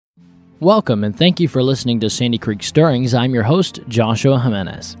Welcome, and thank you for listening to Sandy Creek Stirrings. I'm your host, Joshua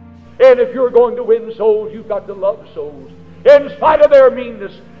Jimenez. And if you're going to win souls, you've got to love souls. In spite of their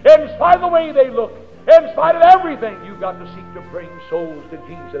meanness, in spite of the way they look, in spite of everything, you've got to seek to bring souls to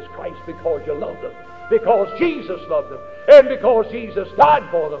Jesus Christ because you love them, because Jesus loved them, and because Jesus died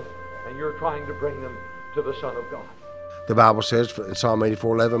for them, and you're trying to bring them to the Son of God. The Bible says in Psalm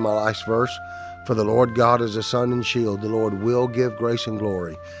 84:11, my last verse, "For the Lord God is a sun and shield. The Lord will give grace and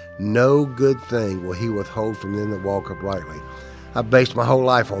glory. No good thing will he withhold from them that walk uprightly." I've based my whole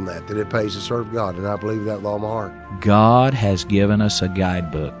life on that it pays to serve God, and I believe that with all my heart. God has given us a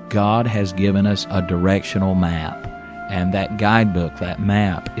guidebook. God has given us a directional map. And that guidebook, that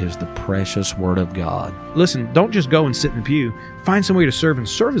map, is the precious Word of God. Listen, don't just go and sit in the pew. Find some way to serve, and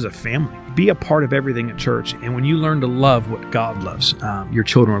serve as a family. Be a part of everything at church. And when you learn to love what God loves, your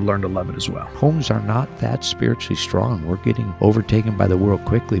children will learn to love it as well. Homes are not that spiritually strong. We're getting overtaken by the world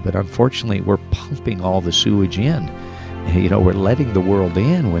quickly, but unfortunately, we're pumping all the sewage in. You know, we're letting the world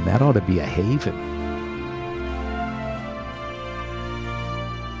in when that ought to be a haven.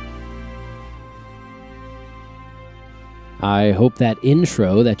 I hope that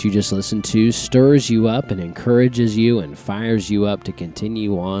intro that you just listened to stirs you up and encourages you and fires you up to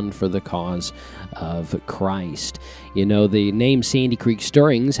continue on for the cause of Christ. You know, the name Sandy Creek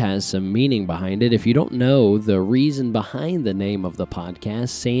Stirrings has some meaning behind it. If you don't know the reason behind the name of the podcast,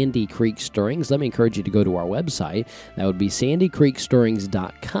 Sandy Creek Stirrings, let me encourage you to go to our website. That would be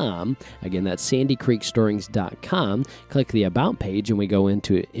sandycreekstirrings.com. Again, that's sandycreekstirrings.com. Click the About page, and we go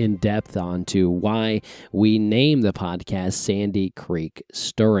into in-depth onto why we name the podcast Sandy Creek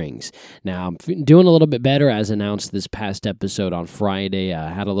Stirrings. Now, I'm doing a little bit better, as announced this past episode on Friday. I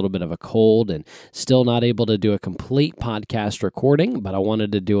had a little bit of a cold and still not able to do a complete podcast recording, but I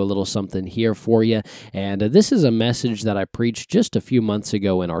wanted to do a little something here for you. And this is a message that I preached just a few months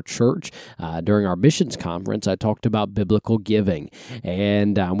ago in our church during our missions conference. I talked about biblical giving,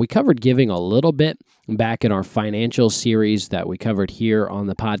 and we covered giving a little bit back in our financial series that we covered here on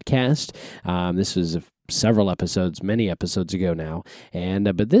the podcast. This was several episodes, many episodes ago now,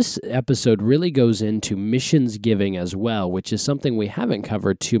 and but this episode really goes into missions giving as well, which is something we haven't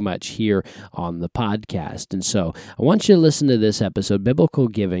covered too much here on the podcast. And so I want you to listen to this episode, Biblical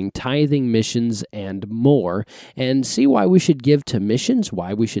Giving, Tithing, Missions, and More, and see why we should give to missions,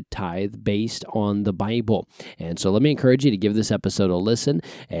 why we should tithe based on the Bible. And so let me encourage you to give this episode a listen,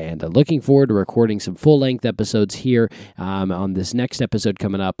 and looking forward to recording some full-length episodes here on this next episode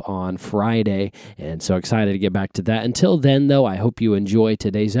coming up on Friday. And so excited to get back to that. Until then, though, I hope you enjoy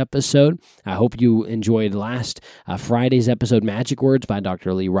today's episode. I hope you enjoyed last Friday's episode, Magic Words by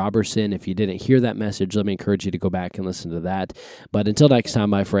Dr. Lee Robertson. If you didn't hear that message, let me encourage you to go back and listen to that. But until next time,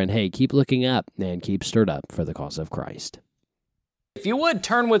 my friend, hey, keep looking up and keep stirred up for the cause of Christ. If you would,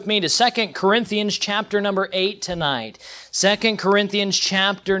 turn with me to 2 Corinthians chapter number 8 tonight. 2 Corinthians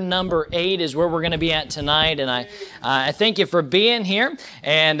chapter number 8 is where we're going to be at tonight, and I thank you for being here.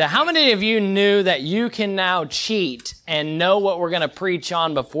 And how many of you knew that you can now cheat and know what we're going to preach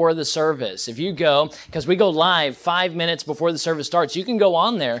on before the service? If you go, because we go live 5 minutes before the service starts, you can go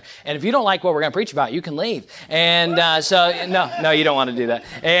on there, and if you don't like what we're going to preach about, you can leave. And no, you don't want to do that.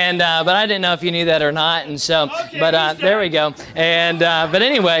 And but I didn't know if you knew that or not, and so, but there we go. And but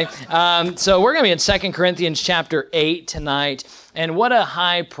anyway, so we're going to be in 2 Corinthians chapter 8 tonight, and what a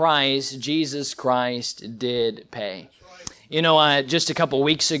high price Jesus Christ did pay. You know, just a couple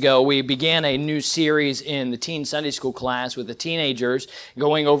weeks ago, we began a new series in the teen Sunday school class with the teenagers,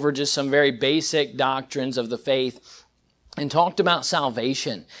 going over just some very basic doctrines of the faith, and talked about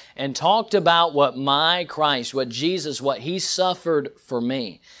salvation, and talked about what my Christ, what Jesus, what He suffered for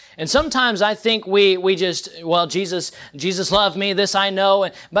me. And sometimes I think we just, well, Jesus loved me, this I know,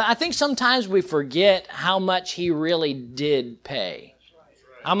 but I think sometimes we forget how much He really did pay.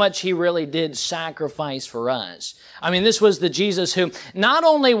 How much He really did sacrifice for us. I mean, this was the Jesus who, not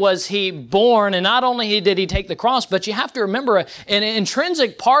only was He born and not only did He take the cross, but you have to remember an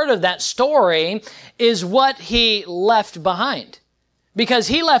intrinsic part of that story is what He left behind. Because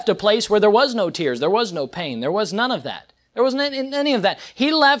He left a place where there was no tears, there was no pain, there was none of that. There wasn't any of that.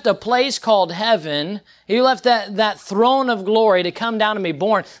 He left a place called heaven. He left that throne of glory to come down and be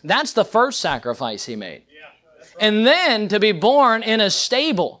born. That's the first sacrifice He made. And then to be born in a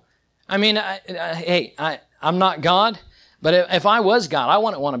stable. I mean, I'm not God, but if I was God, I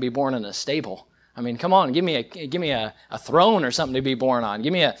wouldn't want to be born in a stable. I mean, come on, give me a throne or something to be born on.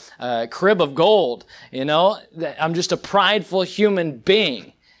 Give me a crib of gold. You know, I'm just a prideful human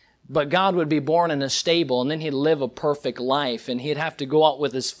being. But God would be born in a stable, and then he'd live a perfect life, and he'd have to go out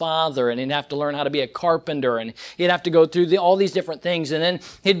with his father, and he'd have to learn how to be a carpenter, and he'd have to go through all these different things, and then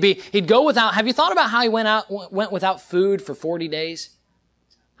he'd go without. Have you thought about how he went without food for 40 days?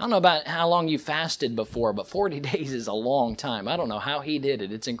 I don't know about how long you fasted before, but 40 days is a long time. I don't know how he did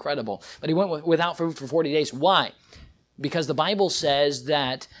it. It's incredible. But he went without food for 40 days. Why? Because the Bible says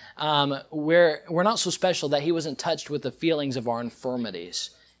that we're not so special that he wasn't touched with the feelings of our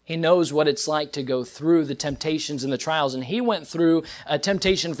infirmities. He knows what it's like to go through the temptations and the trials, and he went through a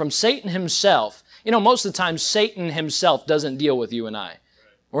temptation from Satan himself. You know, most of the time, Satan himself doesn't deal with you and I.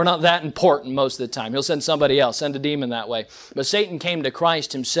 We're not that important most of the time. He'll send somebody else, send a demon that way. But Satan came to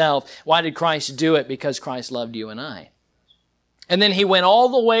Christ himself. Why did Christ do it? Because Christ loved you and I. And then he went all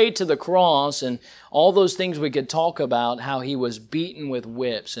the way to the cross, and all those things we could talk about, how he was beaten with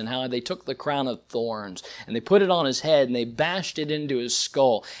whips and how they took the crown of thorns and they put it on his head and they bashed it into his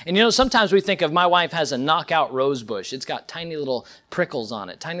skull. And you know, sometimes we think of, my wife has a knockout rose bush. It's got tiny little prickles on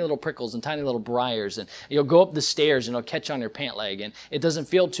it, tiny little prickles and tiny little briars. And you'll go up the stairs and it'll catch on your pant leg and it doesn't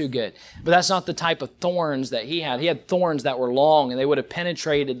feel too good. But that's not the type of thorns that he had. He had thorns that were long and they would have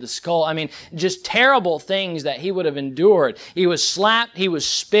penetrated the skull. I mean, just terrible things that he would have endured. He was slapped, he was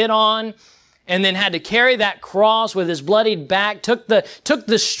spit on, and then had to carry that cross with his bloodied back, took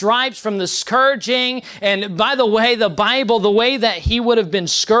the stripes from the scourging. And by the way, the Bible, the way that he would have been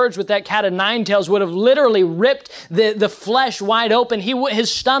scourged with that cat of nine tails would have literally ripped the flesh wide open.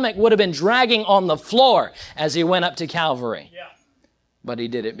 His stomach would have been dragging on the floor as he went up to Calvary. Yeah. But he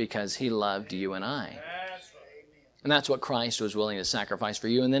did it because he loved you and I. And that's what Christ was willing to sacrifice for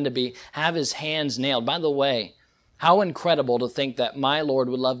you. And then to have his hands nailed. By the way, how incredible to think that my Lord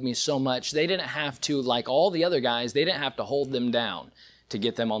would love me so much. They didn't have to, like all the other guys, they didn't have to hold them down to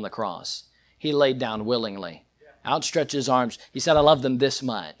get them on the cross. He laid down willingly, outstretched his arms. He said, I love them this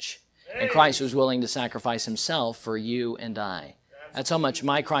much. And Christ was willing to sacrifice himself for you and I. That's how much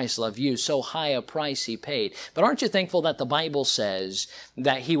my Christ loved you, so high a price he paid. But aren't you thankful that the Bible says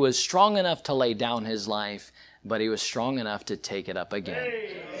that he was strong enough to lay down his life, but he was strong enough to take it up again?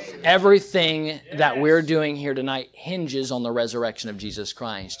 Everything that we're doing here tonight hinges on the resurrection of Jesus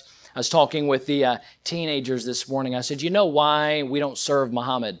Christ. I was talking with the teenagers this morning. I said, you know why we don't serve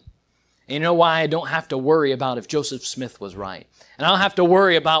Muhammad? And you know why I don't have to worry about if Joseph Smith was right? And I don't have to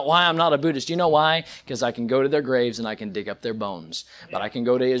worry about why I'm not a Buddhist. You know why? Because I can go to their graves and I can dig up their bones. But I can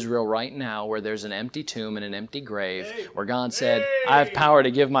go to Israel right now where there's an empty tomb and an empty grave where God said, I have power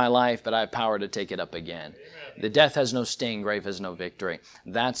to give my life, but I have power to take it up again. The death has no sting, grave has no victory.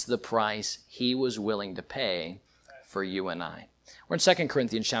 That's the price he was willing to pay for you and I. We're in 2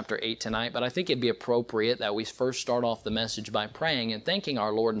 Corinthians chapter 8 tonight, but I think it'd be appropriate that we first start off the message by praying and thanking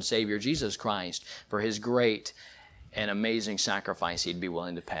our Lord and Savior Jesus Christ for his great and amazing sacrifice he'd be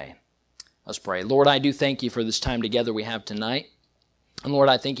willing to pay. Let's pray. Lord, I do thank you for this time together we have tonight. And Lord,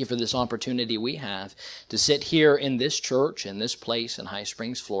 I thank you for this opportunity we have to sit here in this church, in this place in High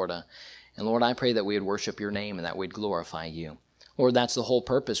Springs, Florida. And Lord, I pray that we would worship your name and that we'd glorify you. Lord, that's the whole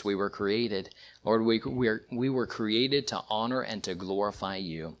purpose we were created. Lord, we were created to honor and to glorify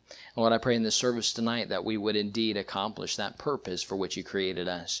you. Lord, I pray in this service tonight that we would indeed accomplish that purpose for which you created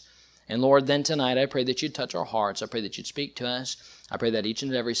us. And Lord, then tonight I pray that you'd touch our hearts. I pray that you'd speak to us. I pray that each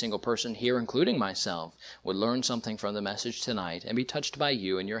and every single person here, including myself, would learn something from the message tonight and be touched by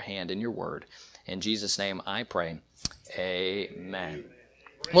you and your hand and your word. In Jesus' name I pray. Amen.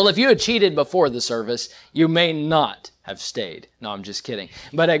 Well, if you had cheated before the service, you may not have stayed. No, I'm just kidding.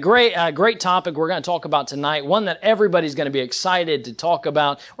 But a great topic we're going to talk about tonight, one that everybody's going to be excited to talk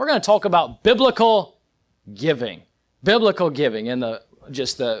about. We're going to talk about biblical giving. Biblical giving. And the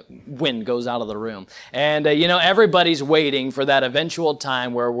wind goes out of the room. And, everybody's waiting for that eventual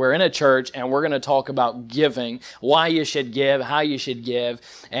time where we're in a church and we're going to talk about giving, why you should give, how you should give.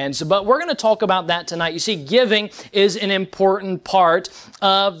 But we're going to talk about that tonight. You see, giving is an important part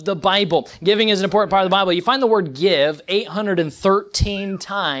of the Bible. Giving is an important part of the Bible. You find the word give 813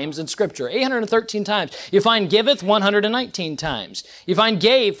 times in Scripture. 813 times. You find giveth 119 times. You find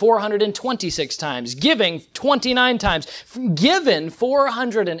gave 426 times. Giving 29 times. Given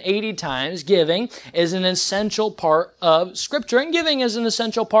 480 times. Giving is an essential part of Scripture, and giving is an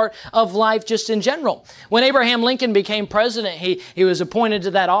essential part of life just in general. When Abraham Lincoln became president, he was appointed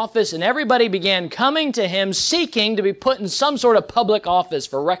to that office, and everybody began coming to him seeking to be put in some sort of public office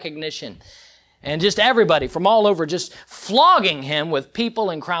for recognition. And just everybody from all over just flogging him with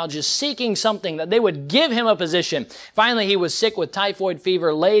people and crowds, just seeking something that they would give him a position. Finally, he was sick with typhoid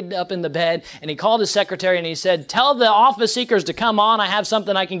fever, laid up in the bed, and he called his secretary and he said, tell the office seekers to come on. I have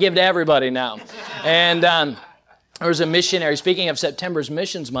something I can give to everybody now. There was a missionary, speaking of September's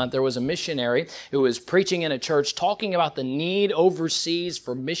Missions Month, there was a missionary who was preaching in a church talking about the need overseas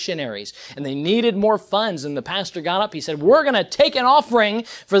for missionaries. And they needed more funds. And the pastor got up, he said, we're going to take an offering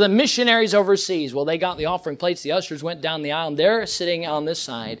for the missionaries overseas. Well, they got the offering plates. The ushers went down the aisle, and they're sitting on this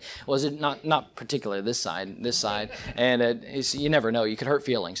side. Was it not particularly this side. And you never know. You could hurt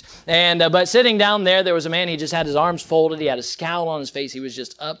feelings. And but sitting down there, there was a man, he just had his arms folded. He had a scowl on his face. He was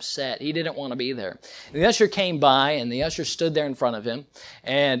just upset. He didn't want to be there. And the usher came by, and the usher stood there in front of him,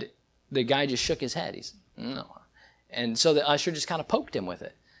 and the guy just shook his head. He said, no. And so the usher just kind of poked him with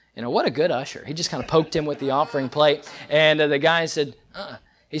it. You know, what a good usher. He just kind of poked him with the offering plate, and the guy said,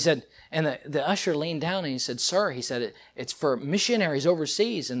 he said, and the usher leaned down and he said, sir, he said, it's for missionaries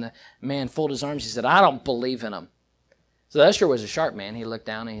overseas. And the man folded his arms. He said, I don't believe in them. So the usher was a sharp man. He looked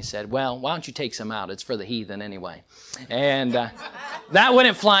down and he said, well, why don't you take some out? It's for the heathen anyway. And that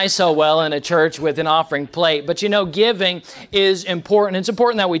wouldn't fly so well in a church with an offering plate. But you know, giving is important. It's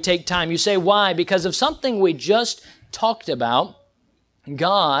important that we take time. You say, why? Because of something we just talked about.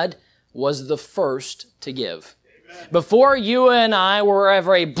 God was the first to give. Before you and I were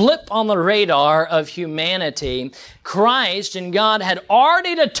ever a blip on the radar of humanity, Christ and God had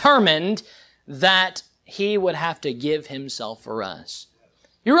already determined that He would have to give Himself for us.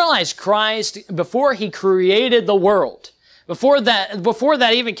 You realize Christ, before He created the world, before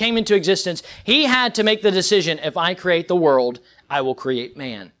that even came into existence, He had to make the decision, if I create the world, I will create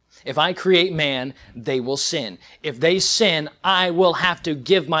man. If I create man, they will sin. If they sin, I will have to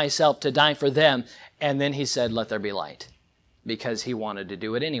give myself to die for them. And then He said, let there be light. Because He wanted to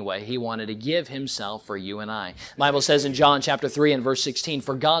do it anyway. He wanted to give Himself for you and I. The Bible says in John chapter 3 and verse 16,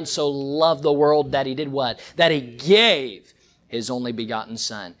 for God so loved the world that He did what? That He gave His only begotten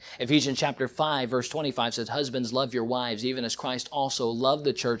Son. Ephesians chapter 5 verse 25 says, husbands, love your wives, even as Christ also loved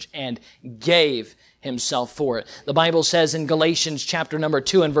the church and gave Himself for it. The Bible says in Galatians chapter number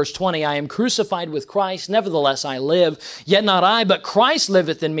 2 and verse 20, I am crucified with Christ, nevertheless I live, yet not I, but Christ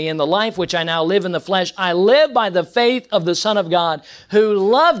liveth in me, and the life which I now live in the flesh, I live by the faith of the Son of God, who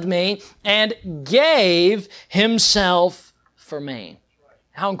loved me and gave Himself for me.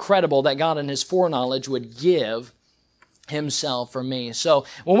 How incredible that God in His foreknowledge would give Himself for me. So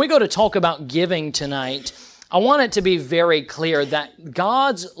when we go to talk about giving tonight, I want it to be very clear that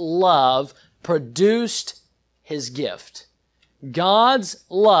God's love produced His gift. God's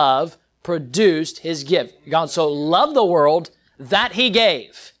love produced His gift. God so loved the world that He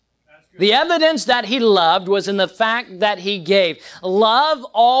gave. The evidence that He loved was in the fact that He gave. Love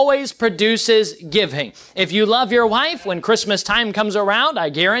always produces giving. If you love your wife, when Christmas time comes around, I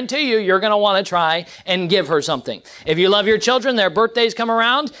guarantee you, you're going to want to try and give her something. If you love your children, their birthdays come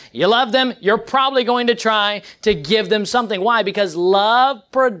around, you love them, you're probably going to try to give them something. Why? Because love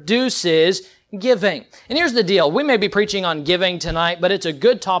produces giving. And here's the deal. We may be preaching on giving tonight, but it's a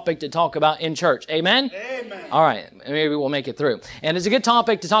good topic to talk about in church. Amen? Amen. All right. Maybe we'll make it through. And it's a good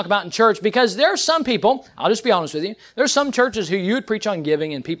topic to talk about in church because there are some people, I'll just be honest with you, there are some churches who you would preach on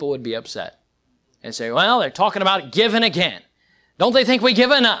giving and people would be upset and say, well, they're talking about giving again. Don't they think we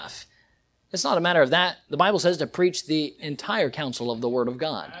give enough? It's not a matter of that. The Bible says to preach the entire counsel of the Word of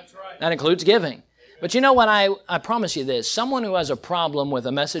God. That's right. That includes giving. But you know what? I promise you this. Someone who has a problem with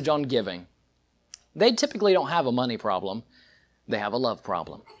a message on giving, they typically don't have a money problem. They have a love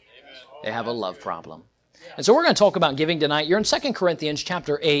problem. They have a love problem. And so we're going to talk about giving tonight. You're in 2 Corinthians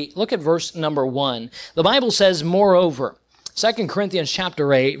chapter 8. Look at verse number 1. The Bible says, moreover, 2 Corinthians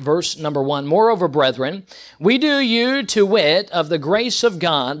chapter 8, verse number 1, moreover, brethren, we do you to wit of the grace of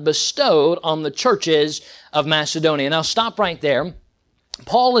God bestowed on the churches of Macedonia. Now stop right there.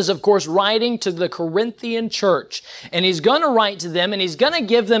 Paul is, of course, writing to the Corinthian church, and he's going to write to them, and he's going to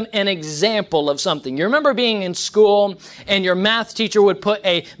give them an example of something. You remember being in school, and your math teacher would put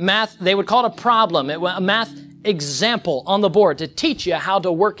they would call it a problem, a math example on the board to teach you how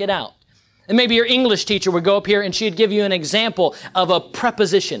to work it out. And maybe your English teacher would go up here and she'd give you an example of a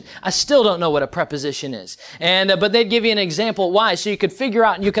preposition. I still don't know what a preposition is. But they'd give you an example. Why? So you could figure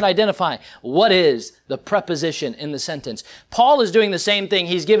out and you could identify what is the preposition in the sentence. Paul is doing the same thing.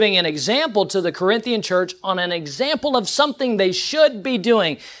 He's giving an example to the Corinthian church on an example of something they should be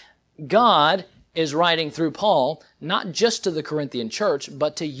doing. God is writing through Paul, not just to the Corinthian church,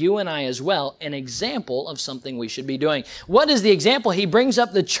 but to you and I as well, an example of something we should be doing. What is the example? He brings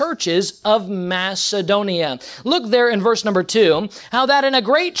up the churches of Macedonia. Look there in verse number 2, how that in a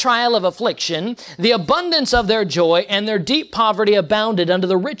great trial of affliction, the abundance of their joy and their deep poverty abounded unto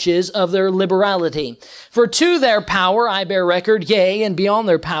the riches of their liberality. For to their power I bear record, yea, and beyond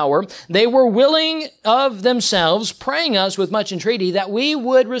their power, they were willing of themselves, praying us with much entreaty, that we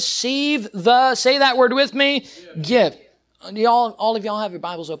would receive the, say that word with me, gift. All of y'all have your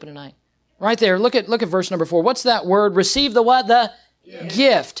Bibles open tonight? Right there. Look at verse number 4. What's that word? Receive the what? The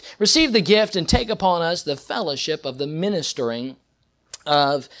gift. Receive the gift and take upon us the fellowship of the ministering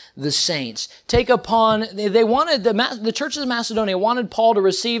of the saints. Take upon, they wanted, the churches of Macedonia wanted Paul to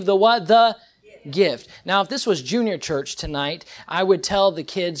receive the what? The gift. Now, if this was junior church tonight, I would tell the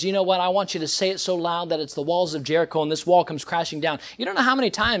kids, you know what, I want you to say it so loud that it's the walls of Jericho and this wall comes crashing down. You don't know how many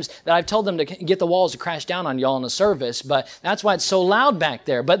times that I've told them to get the walls to crash down on y'all in a service, but that's why it's so loud back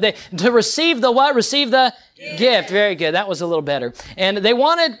there. But to receive the what? Receive the gift. Very good. That was a little better. And they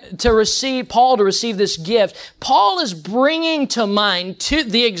wanted to Paul to receive this gift. Paul is bringing to mind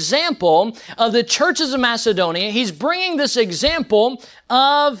the example of the churches of Macedonia. He's bringing this example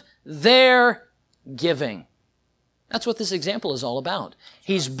of their giving. That's what this example is all about.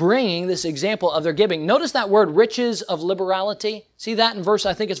 He's bringing this example of their giving. Notice that word, riches of liberality. See that in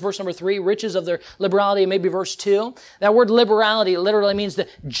I think it's verse number 3, riches of their liberality, maybe verse 2. That word liberality literally means the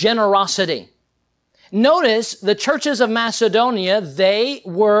generosity. Notice the churches of Macedonia, they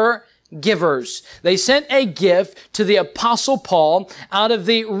were givers. They sent a gift to the Apostle Paul out of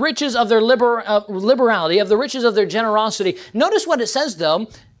the riches of their liberality, of the riches of their generosity. Notice what it says though.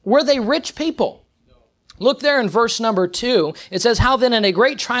 Were they rich people? Look there in verse number 2. It says, how then in a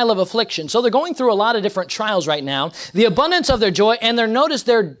great trial of affliction. So they're going through a lot of different trials right now. The abundance of their joy and notice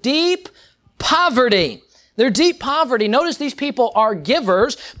their deep poverty. Their deep poverty. Notice these people are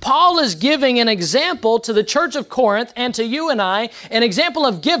givers. Paul is giving an example to the church of Corinth and to you and I, an example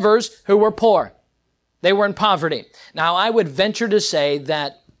of givers who were poor. They were in poverty. Now, I would venture to say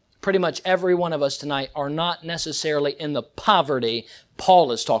that pretty much every one of us tonight are not necessarily in the poverty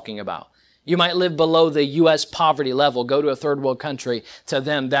Paul is talking about. You might live below the U.S. poverty level. Go to a third world country. To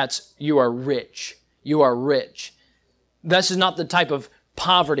them, you are rich. You are rich. This is not the type of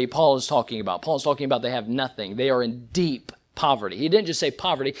poverty Paul is talking about. Paul is talking about they have nothing. They are in deep poverty. He didn't just say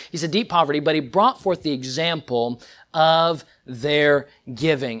poverty. He said deep poverty, but he brought forth the example of their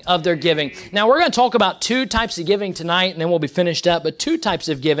giving, Now, we're going to talk about two types of giving tonight, and then we'll be finished up, but two types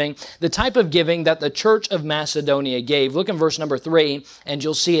of giving. The type of giving that the church of Macedonia gave. Look in verse number 3, and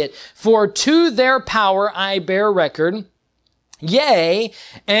you'll see it. For to their power I bear record, yea,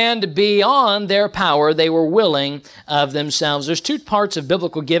 and beyond their power they were willing of themselves. There's two parts of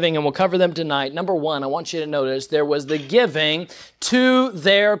biblical giving, and we'll cover them tonight. Number 1, I want you to notice there was the giving to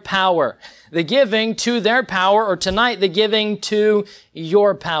their power. The giving to their power, or tonight, the giving to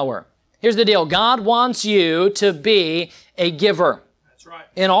your power. Here's the deal. God wants you to be a giver. That's right.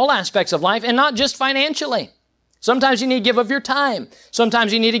 In all aspects of life, and not just financially. Sometimes you need to give of your time.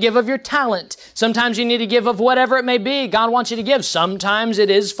 Sometimes you need to give of your talent. Sometimes you need to give of whatever it may be. God wants you to give. Sometimes it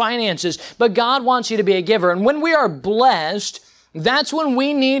is finances. But God wants you to be a giver. And when we are blessed, that's when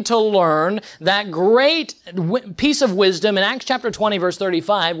we need to learn that great piece of wisdom in Acts chapter 20, verse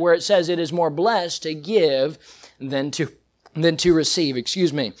 35, where it says it is more blessed to give than to receive. It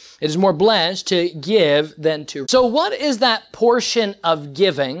is more blessed to give than to. So what is that portion of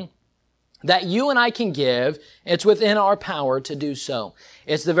giving that you and I can give? It's within our power to do so.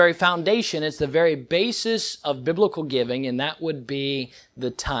 It's the very foundation, it's the very basis of biblical giving, and that would be the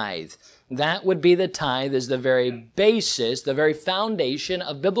tithe. That would be the tithe, is the very basis, the very foundation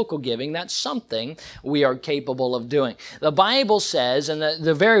of biblical giving. That's something we are capable of doing. The Bible says, and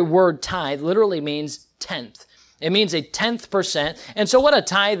the very word tithe literally means tenth. It means a 10th%. And so what a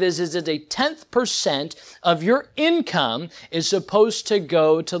tithe is it's a 10th% of your income is supposed to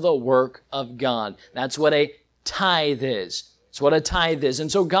go to the work of God. That's what a tithe is. It's what a tithe is.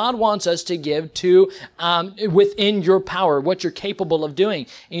 And so God wants us to give to within your power, what you're capable of doing.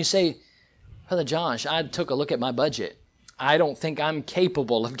 And you say, Brother Josh, I took a look at my budget. I don't think I'm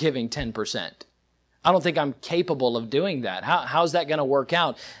capable of giving 10%. I don't think I'm capable of doing that. How's that going to work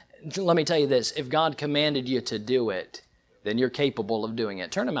out? Let me tell you this. If God commanded you to do it, then you're capable of doing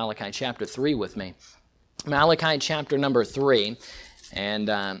it. Turn to Malachi chapter 3 with me. Malachi chapter number 3.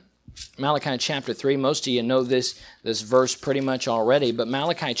 And Malachi chapter 3, most of you know this verse pretty much already, but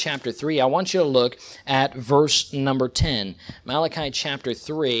Malachi chapter 3, I want you to look at verse number 10. Malachi chapter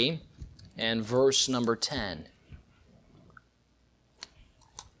 3 and verse number 10.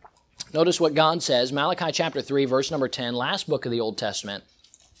 Notice what God says, Malachi chapter 3, verse number 10, last book of the Old Testament.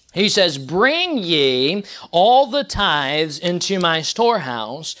 He says, bring ye all the tithes into my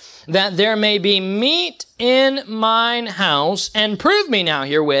storehouse, that there may be meat in mine house, and prove me now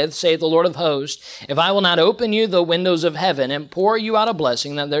herewith, saith the Lord of hosts, if I will not open you the windows of heaven, and pour you out a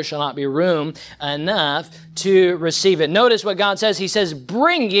blessing, that there shall not be room enough to receive it. Notice what God says. He says,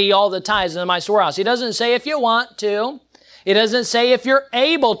 bring ye all the tithes into my storehouse. He doesn't say if you want to. He doesn't say if you're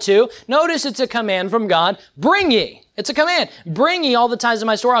able to. Notice it's a command from God. Bring ye. It's a command. Bring ye all the tithes of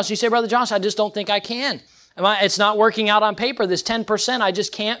my storehouse. You say, Brother Josh, I just don't think I can. It's not working out on paper. This 10%, I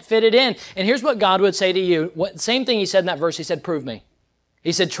just can't fit it in. And here's what God would say to you. Same thing he said in that verse. He said, prove me.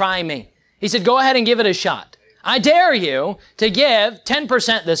 He said, try me. He said, go ahead and give it a shot. I dare you to give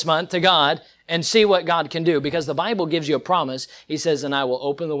 10% this month to God and see what God can do, because the Bible gives you a promise. He says, and I will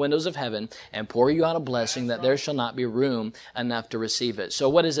open the windows of heaven and pour you out a blessing that there shall not be room enough to receive it. So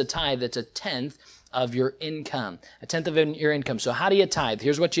what is a tithe? It's a tenth of your income. A tenth of your income. So how do you tithe?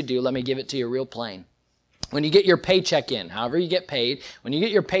 Here's what you do. Let me give it to you real plain. When you get your paycheck in, however you get paid, when you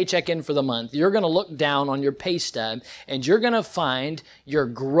get your paycheck in for the month, you're going to look down on your pay stub and you're going to find your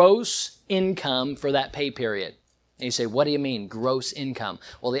gross income for that pay period. And you say, what do you mean, gross income?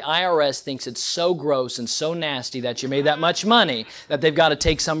 Well, the IRS thinks it's so gross and so nasty that you made that much money that they've got to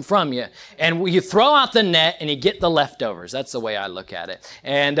take some from you. And you throw out the net and you get the leftovers. That's the way I look at it.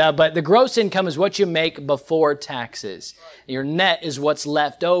 And but the gross income is what you make before taxes. Your net is what's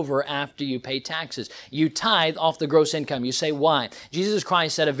left over after you pay taxes. You tithe off the gross income. You say, why? Jesus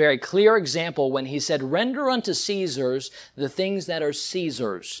Christ set a very clear example when he said, render unto Caesars the things that are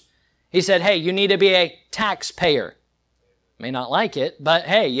Caesar's. He said, hey, you need to be a taxpayer. May not like it, but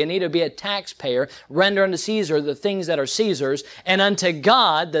hey, you need to be a taxpayer. Render unto Caesar the things that are Caesar's, and unto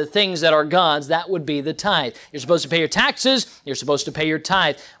God the things that are God's. That would be the tithe. You're supposed to pay your taxes. You're supposed to pay your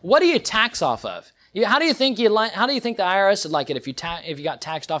tithe. What do you tax off of? How do you think the IRS would like it if you got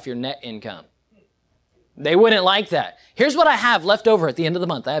taxed off your net income? They wouldn't like that. Here's what I have left over at the end of the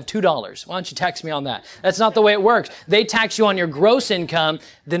month. I have $2. Why don't you tax me on that? That's not the way it works. They tax you on your gross income.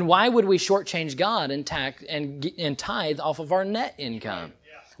 Then why would we shortchange God and tithe off of our net income?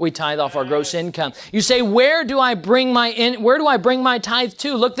 We tithe off our gross income. You say, where do I bring my tithe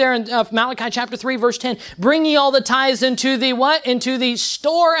to? Look there in Malachi chapter 3, verse 10. Bring ye all the tithes into the what? Into the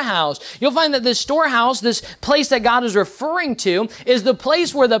storehouse. You'll find that this storehouse, this place that God is referring to, is the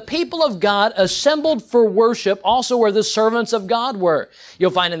place where the people of God assembled for worship, also where the servants of God were. You'll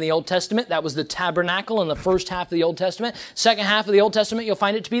find in the Old Testament, that was the tabernacle in the first half of the Old Testament. Second half of the Old Testament, you'll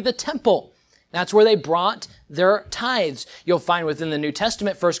find it to be the temple. That's where they brought their tithes. You'll find within the New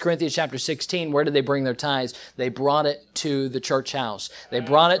Testament, 1 Corinthians chapter 16, where did they bring their tithes? They brought it to the church house. They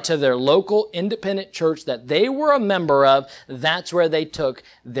brought it to their local independent church that they were a member of. That's where they took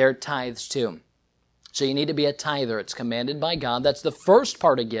their tithes to. So you need to be a tither. It's commanded by God. That's the first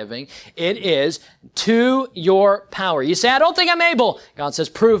part of giving. It is to your power. You say, I don't think I'm able. God says,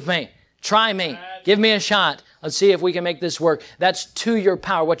 prove me. Try me. Give me a shot. Let's see if we can make this work. That's to your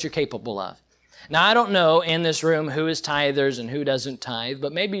power, what you're capable of. Now, I don't know in this room who is tithers and who doesn't tithe,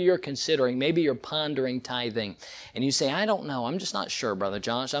 but maybe you're considering, maybe you're pondering tithing. And you say, I don't know. I'm just not sure, Brother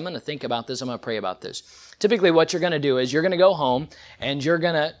Josh. I'm going to think about this. I'm going to pray about this. Typically, what you're going to do is you're going to go home and you're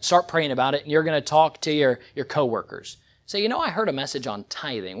going to start praying about it, and you're going to talk to your coworkers. Say, I heard a message on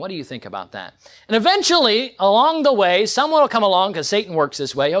tithing. What do you think about that? And eventually, along the way, someone will come along, because Satan works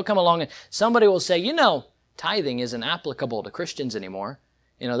this way. He'll come along and somebody will say, tithing isn't applicable to Christians anymore.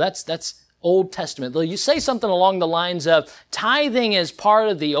 That's Old Testament. You say something along the lines of, tithing is part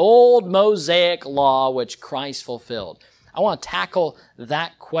of the old Mosaic law which Christ fulfilled. I want to tackle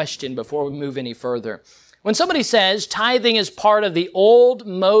that question before we move any further. When somebody says tithing is part of the old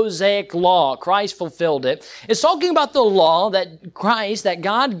Mosaic law, Christ fulfilled it, it's talking about the law that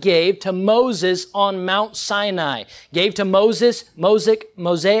God gave to Moses on Mount Sinai. Gave to Moses,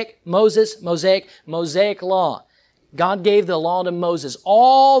 Mosaic law. God gave the law to Moses,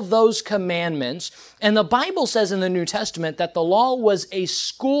 all those commandments. And the Bible says in the New Testament that the law was a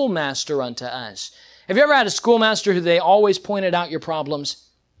schoolmaster unto us. Have you ever had a schoolmaster who they always pointed out your problems?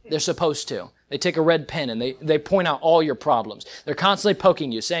 They're supposed to. They take a red pen and they point out all your problems. They're constantly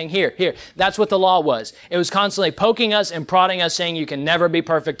poking you, saying, here. That's what the law was. It was constantly poking us and prodding us, saying you can never be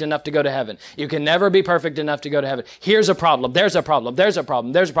perfect enough to go to heaven. You can never be perfect enough to go to heaven. Here's a problem. There's a problem. There's a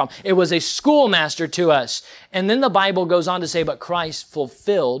problem. There's a problem. It was a schoolmaster to us. And then the Bible goes on to say, but Christ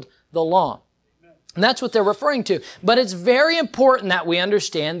fulfilled the law. And that's what they're referring to. But it's very important that we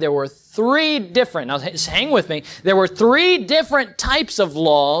understand there were three different, now hang with me, there were three different types of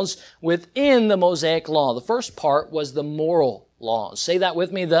laws within the Mosaic law. The first part was the moral laws. Say that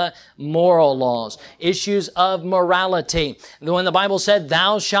with me, the moral laws. Issues of morality. When the Bible said,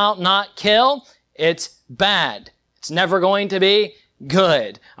 thou shalt not kill, it's bad. It's never going to be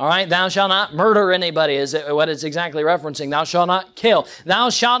good. All right. Thou shalt not murder anybody is what it's exactly referencing. Thou shalt not kill.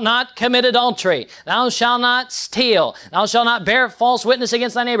 Thou shalt not commit adultery. Thou shalt not steal. Thou shalt not bear false witness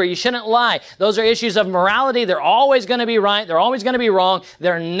against thy neighbor. You shouldn't lie. Those are issues of morality. They're always going to be right. They're always going to be wrong.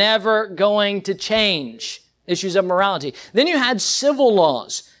 They're never going to change. issues of morality. Then you had civil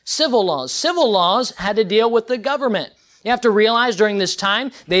laws. Civil laws. Civil laws had to deal with the government. You have to realize during this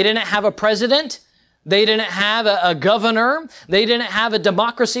time, they didn't have a president. They didn't have a governor. They didn't have a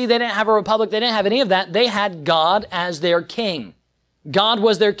democracy. They didn't have a republic. They didn't have any of that. They had God as their king. God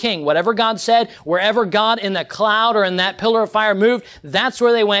was their king. Whatever God said, wherever God in the cloud or in that pillar of fire moved, that's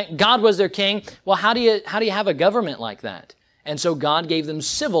where they went. God was their king. Well, how do you have a government like that? And so God gave them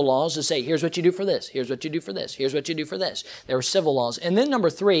civil laws to say, here's what you do for this. Here's what you do for this. Here's what you do for this. There were civil laws. And then number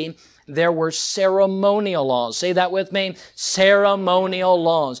 3, there were ceremonial laws. Say that with me. Ceremonial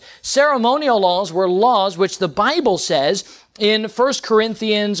laws. Ceremonial laws were laws which the Bible says in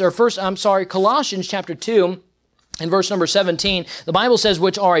Colossians chapter 2, in verse number 17, the Bible says,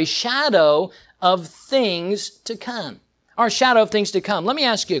 which are a shadow of things to come. Are a shadow of things to come. Let me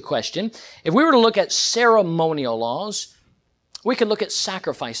ask you a question. If we were to look at ceremonial laws, we could look at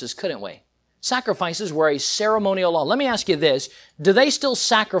sacrifices, couldn't we? Sacrifices were a ceremonial law. Let me ask you this. Do they still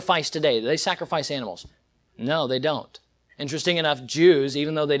sacrifice today? Do they sacrifice animals? No, they don't. Interesting enough, Jews,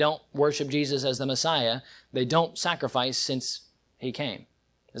 even though they don't worship Jesus as the Messiah, they don't sacrifice since He came.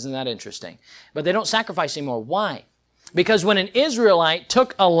 Isn't that interesting? But they don't sacrifice anymore. Why? Because when an Israelite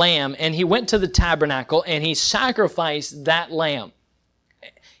took a lamb and he went to the tabernacle and he sacrificed that lamb,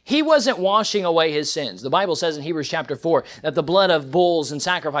 he wasn't washing away his sins. The Bible says in Hebrews chapter 4 that the blood of bulls and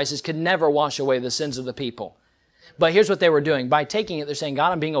sacrifices could never wash away the sins of the people. But here's what they were doing. By taking it, they're saying,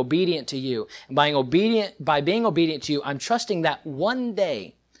 God, I'm being obedient to you. And by being obedient to you, I'm trusting that one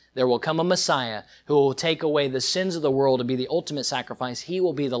day there will come a Messiah who will take away the sins of the world and be the ultimate sacrifice. He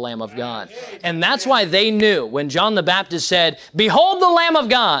will be the Lamb of God. And that's why they knew when John the Baptist said, behold the Lamb of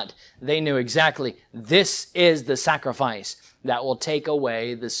God, they knew exactly this is the sacrifice that will take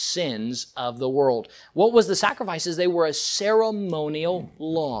away the sins of the world. What was the sacrifices? They were a ceremonial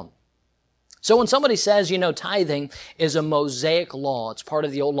law. So when somebody says, tithing is a Mosaic law, it's part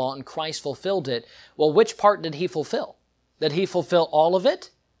of the old law and Christ fulfilled it, well, which part did He fulfill? Did He fulfill all of it?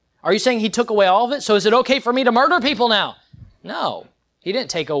 Are you saying He took away all of it? So is it okay for me to murder people now? No, He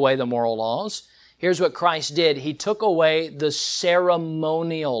didn't take away the moral laws. Here's what Christ did. He took away the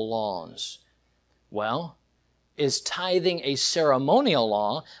ceremonial laws. Well, is tithing a ceremonial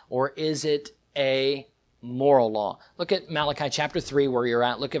law or is it a moral law? Look at Malachi chapter 3 where you're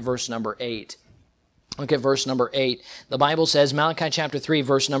at. Look at verse number 8. Look at verse number 8. The Bible says, Malachi chapter 3,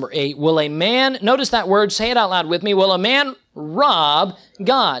 verse number 8, will a man, notice that word, say it out loud with me, will a man rob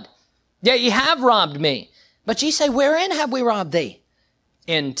God? Yet ye have robbed me. But ye say, wherein have we robbed thee?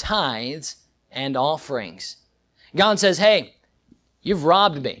 In tithes and offerings. God says, hey, you've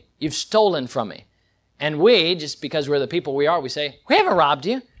robbed me. You've stolen from me. And we, just because we're the people we are, we say, we haven't robbed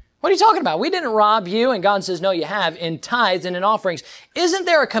you. What are you talking about? We didn't rob you. And God says, no, you have, in tithes and in offerings. Isn't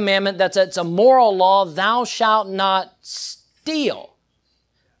there a commandment that's a moral law, thou shalt not steal?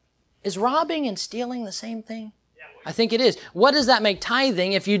 Is robbing and stealing the same thing? I think it is. What does that make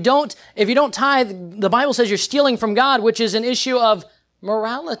tithing? If you don't tithe, the Bible says you're stealing from God, which is an issue of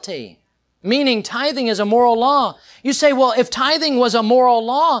morality. Meaning tithing is a moral law. You say, well, if tithing was a moral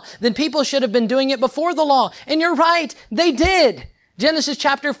law, then people should have been doing it before the law. And you're right, they did. Genesis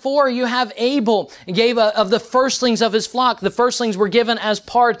chapter 4, you have Abel gave of the firstlings of his flock. The firstlings were given as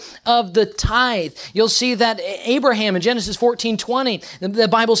part of the tithe. You'll see that Abraham in Genesis 14:20, the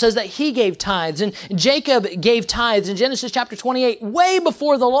Bible says that he gave tithes. And Jacob gave tithes in Genesis chapter 28, way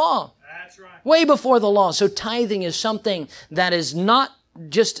before the law. That's right. Way before the law. So tithing is something that is not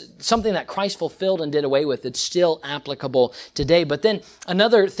just something that Christ fulfilled and did away with. It's still applicable today. But then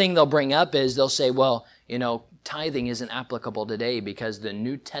another thing they'll bring up is they'll say, well, tithing isn't applicable today because the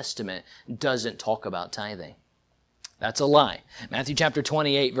New Testament doesn't talk about tithing. That's a lie. Matthew chapter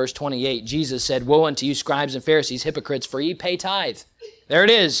 28, verse 28, Jesus said, woe unto you, scribes and Pharisees, hypocrites, for ye pay tithe. There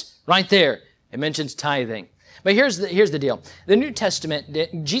it is, right there. It mentions tithing. But here's the deal. The New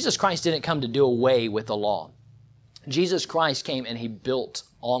Testament, Jesus Christ didn't come to do away with the law. Jesus Christ came and He built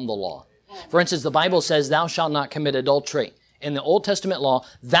on the law. For instance, the Bible says, thou shalt not commit adultery. In the Old Testament law,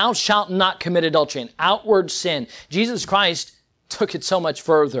 thou shalt not commit adultery, an outward sin. Jesus Christ took it so much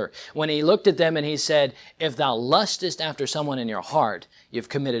further when He looked at them and He said, if thou lustest after someone in your heart, you've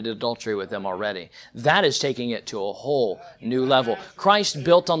committed adultery with them already. That is taking it to a whole new level. Christ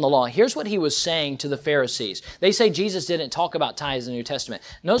built on the law. Here's what He was saying to the Pharisees. They say Jesus didn't talk about tithes in the New Testament.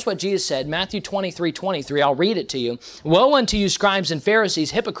 Notice what Jesus said, Matthew 23:23. I'll read it to you. Woe unto you, scribes and Pharisees,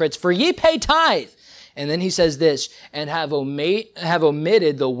 hypocrites, for ye pay tithe. And then He says this, and have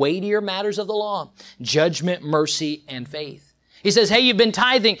omitted the weightier matters of the law, judgment, mercy, and faith. He says, hey, you've been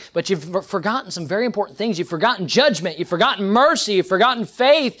tithing, but you've forgotten some very important things. You've forgotten judgment. You've forgotten mercy. You've forgotten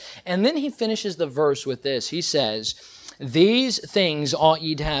faith. And then he finishes the verse with this. He says, these things ought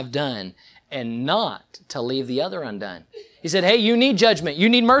ye to have done, and not to leave the other undone. He said, hey, you need judgment. You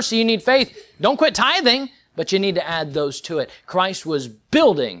need mercy. You need faith. Don't quit tithing, but you need to add those to it. Christ was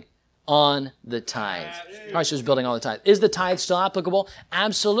building on the tithe. Christ was building on the tithe. Is the tithe still applicable?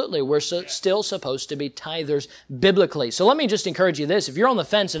 Absolutely. We're still supposed to be tithers biblically. So let me just encourage you this. If you're on the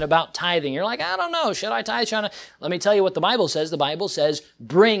fence and about tithing, you're like, I don't know, should I tithe? Let me tell you what the Bible says. The Bible says,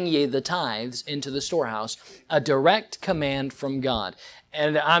 bring ye the tithes into the storehouse, a direct command from God.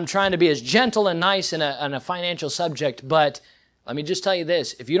 And I'm trying to be as gentle and nice in a financial subject, but let me just tell you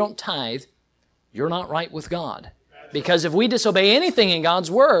this. If you don't tithe, you're not right with God. Because if we disobey anything in God's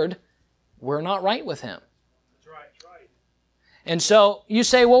Word, we're not right with Him. And so you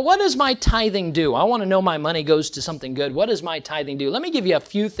say, well, what does my tithing do? I want to know my money goes to something good. What does my tithing do? Let me give you a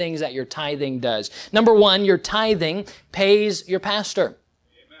few things that your tithing does. Number one, your tithing pays your pastor.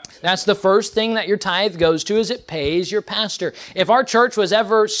 That's the first thing that your tithe goes to, is it pays your pastor. If our church was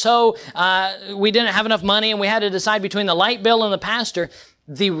ever so, we didn't have enough money and we had to decide between the light bill and the pastor,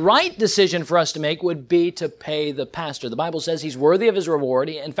 the right decision for us to make would be to pay the pastor. The Bible says he's worthy of his reward.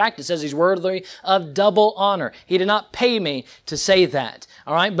 In fact, it says he's worthy of double honor. He did not pay me to say that.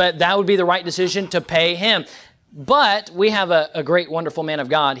 All right, but that would be the right decision, to pay him. But we have a great, wonderful man of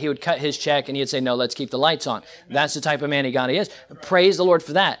God. He would cut his check and he'd say, no, let's keep the lights on. That's the type of man of God he is. Praise the Lord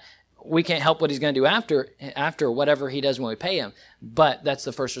for that. We can't help what he's going to do after whatever he does when we pay him. But that's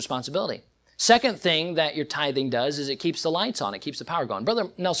the first responsibility. Second thing that your tithing does is it keeps the lights on. It keeps the power going. Brother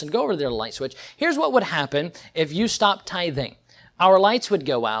Nelson, go over there to the light switch. Here's what would happen if you stopped tithing. Our lights would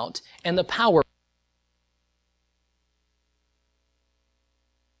go out and the power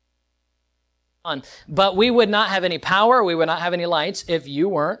on. But we would not have any power. We would not have any lights if you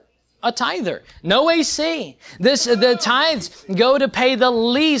weren't a tither. No AC. The tithes go to pay the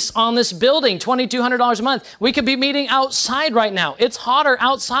lease on this building, $2,200 a month. We could be meeting outside right now. It's hotter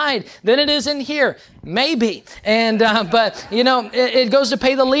outside than it is in here. Maybe. And, but, you know, it goes to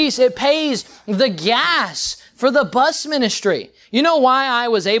pay the lease. It pays the gas for the bus ministry. You know why I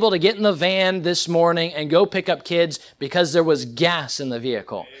was able to get in the van this morning and go pick up kids? Because there was gas in the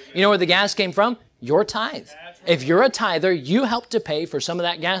vehicle. You know where the gas came from? Your tithe. If you're a tither, you helped to pay for some of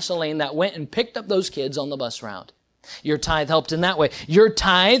that gasoline that went and picked up those kids on the bus route. Your tithe helped in that way. Your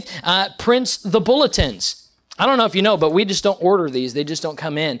tithe prints the bulletins. I don't know if you know, but we just don't order these. They just don't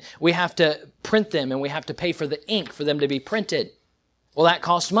come in. We have to print them, and we have to pay for the ink for them to be printed. Well, that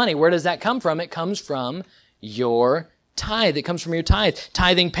costs money. Where does that come from? It comes from your tithe. It comes from your tithe.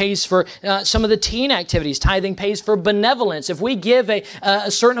 Tithing pays for some of the teen activities. Tithing pays for benevolence. If we give a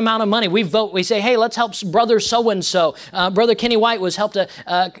certain amount of money, we vote, we say, hey, let's help brother so-and-so. Brother Kenny White was helped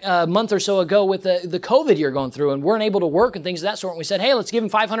a month or so ago with the COVID you're going through and weren't able to work and things of that sort. And we said, hey, let's give him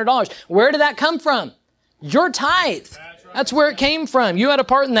 $500. Where did that come from? Your tithe. That's where it came from. You had a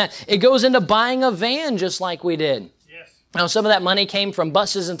part in that. It goes into buying a van just like we did. Now, some of that money came from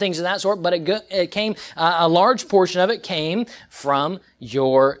buses and things of that sort, but it came, a large portion of it came from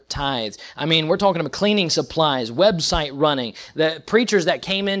your tithes. I mean, we're talking about cleaning supplies, website running, the preachers that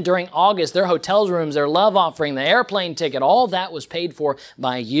came in during August, their hotel rooms, their love offering, the airplane ticket, all that was paid for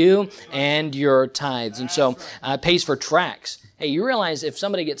by you and your tithes. And so it pays for tracts. Hey, you realize if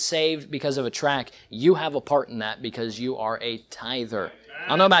somebody gets saved because of a tract, you have a part in that because you are a tither. I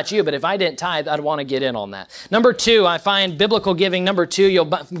don't know about you, but if I didn't tithe, I'd want to get in on that. Number two, I find biblical giving. Number two, you'll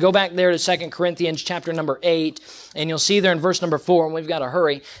go back there to 2 Corinthians chapter number 8, and you'll see there in verse number 4, and we've got to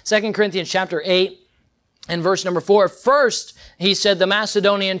hurry. 2 Corinthians chapter 8 and verse number 4. First, he said the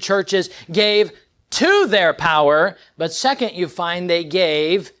Macedonian churches gave to their power, but second, you find they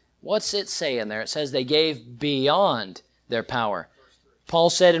gave, what's it say in there? It says they gave beyond their power.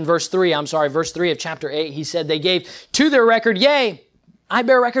 Paul said in verse 3 of chapter 8, he said they gave to their record, yea, I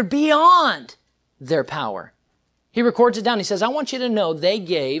bear record beyond their power. He records it down. He says, I want you to know they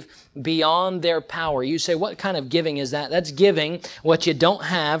gave beyond their power. You say, what kind of giving is that? That's giving what you don't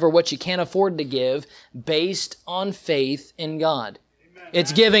have or what you can't afford to give based on faith in God.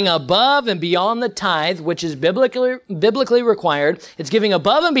 It's giving above and beyond the tithe, which is biblically required. It's giving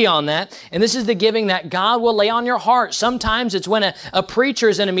above and beyond that. And this is the giving that God will lay on your heart. Sometimes it's when a preacher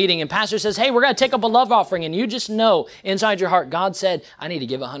is in a meeting and pastor says, hey, we're going to take up a love offering. And you just know inside your heart, God said, I need to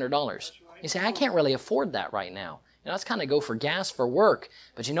give $100. You say, I can't really afford that right now. You know, that's kind of go for gas for work.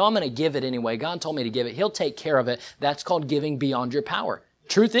 But you know, I'm going to give it anyway. God told me to give it. He'll take care of it. That's called giving beyond your power.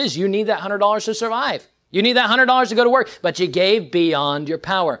 Truth is, you need that $100 to survive. You need that $100 to go to work, but you gave beyond your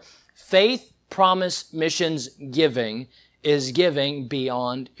power. Faith, promise, missions, giving is giving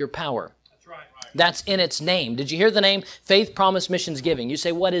beyond your power. That's in its name. Did you hear the name? Faith, Promise, Missions, Giving. You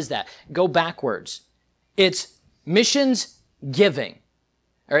say, what is that? Go backwards. It's missions giving.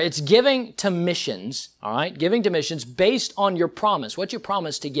 Or it's giving to missions, all right? Giving to missions based on your promise. What you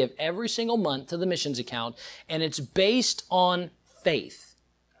promise to give every single month to the missions account, and it's based on faith.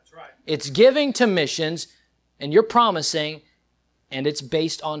 That's right. It's giving to missions, and you're promising, and it's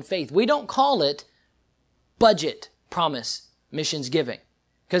based on faith. We don't call it budget, promise, missions giving.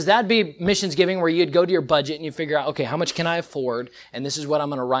 Because that'd be missions giving where you'd go to your budget and you figure out, okay, how much can I afford? And this is what I'm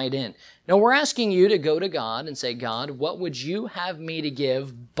going to write in. No, we're asking you to go to God and say, God, what would you have me to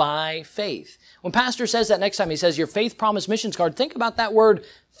give by faith? When Pastor says that next time, he says, your faith promise missions card, think about that word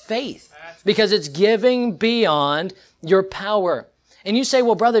faith. Because it's giving beyond your power. And you say,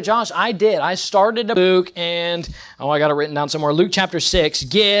 well, Brother Josh, I did. I started a book and, I got it written down somewhere. Luke chapter 6,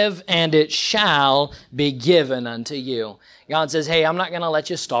 give and it shall be given unto you. God says, hey, I'm not going to let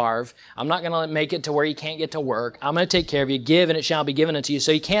you starve. I'm not going to make it to where you can't get to work. I'm going to take care of you. Give and it shall be given unto you.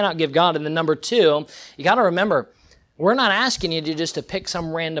 So you cannot give God. And then number two, you got to remember, we're not asking you just to pick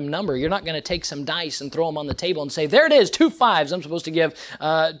some random number. You're not going to take some dice and throw them on the table and say, there it is, 2 5s. I'm supposed to give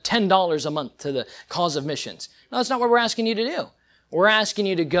 $10 a month to the cause of missions. No, that's not what we're asking you to do. We're asking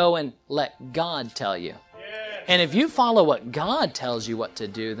you to go and let God tell you. And if you follow what God tells you what to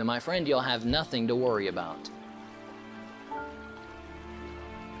do, then my friend, you'll have nothing to worry about.